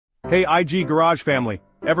Hey IG Garage family,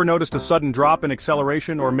 ever noticed a sudden drop in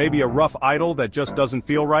acceleration or maybe a rough idle that just doesn't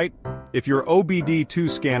feel right? If your obd2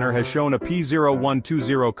 scanner has shown a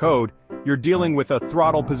P0120 code, you're dealing with a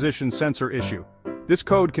throttle position sensor issue. This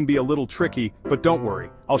code can be a little tricky, but don't worry,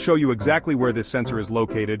 I'll show you exactly where this sensor is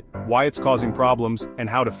located, why it's causing problems, and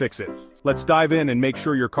how to fix it. Let's dive in and make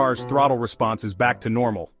sure your car's throttle response is back to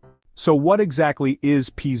normal. So what exactly is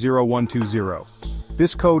P0120?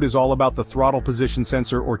 This code is all about the throttle position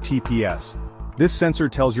sensor or TPS. This sensor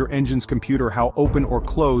tells your engine's computer how open or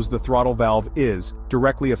closed the throttle valve is,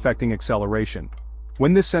 directly affecting acceleration.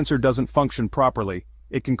 When this sensor doesn't function properly,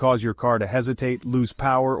 it can cause your car to hesitate, lose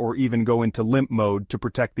power, or even go into limp mode to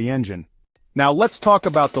protect the engine. Now let's talk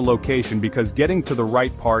about the location because getting to the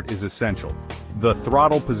right part is essential. The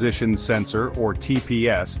throttle position sensor, or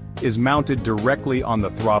TPS, is mounted directly on the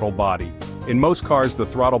throttle body. In most cars, the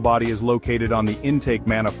throttle body is located on the intake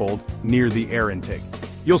manifold, near the air intake.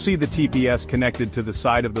 You'll see the TPS connected to the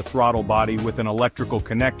side of the throttle body with an electrical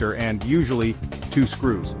connector and, usually, 2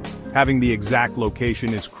 screws. Having the exact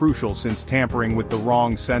location is crucial since tampering with the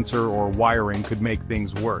wrong sensor or wiring could make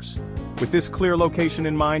things worse. With this clear location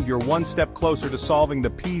in mind, you're one step closer to solving the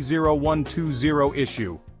P0120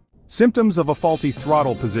 issue. Symptoms of a faulty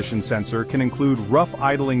throttle position sensor can include rough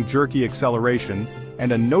idling, jerky acceleration,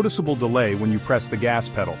 and a noticeable delay when you press the gas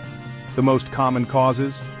pedal. The most common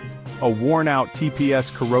causes? A worn-out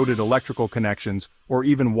TPS, corroded electrical connections, or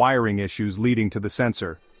even wiring issues leading to the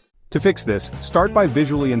sensor. To fix this, start by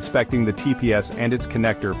visually inspecting the TPS and its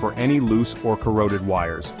connector for any loose or corroded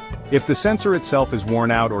wires. If the sensor itself is worn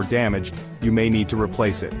out or damaged, you may need to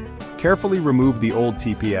replace it. Carefully remove the old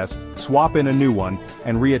TPS, swap in a new one,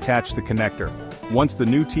 and reattach the connector. Once the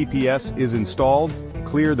new TPS is installed,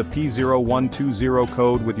 clear the P0120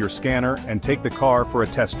 code with your scanner and take the car for a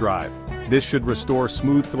test drive. This should restore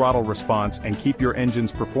smooth throttle response and keep your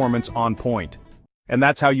engine's performance on point. And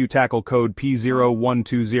that's how you tackle code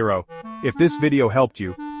P0120. If this video helped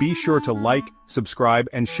you, be sure to like, subscribe,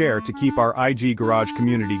 and share to keep our IG Garage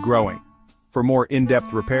community growing. For more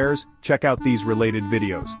in-depth repairs, check out these related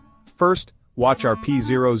videos. First, watch our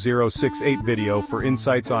P0068 video for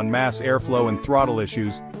insights on mass airflow and throttle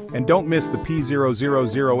issues, and don't miss the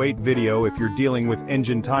P0008 video if you're dealing with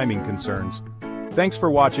engine timing concerns. Thanks for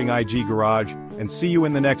watching IG Garage, and see you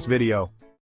in the next video.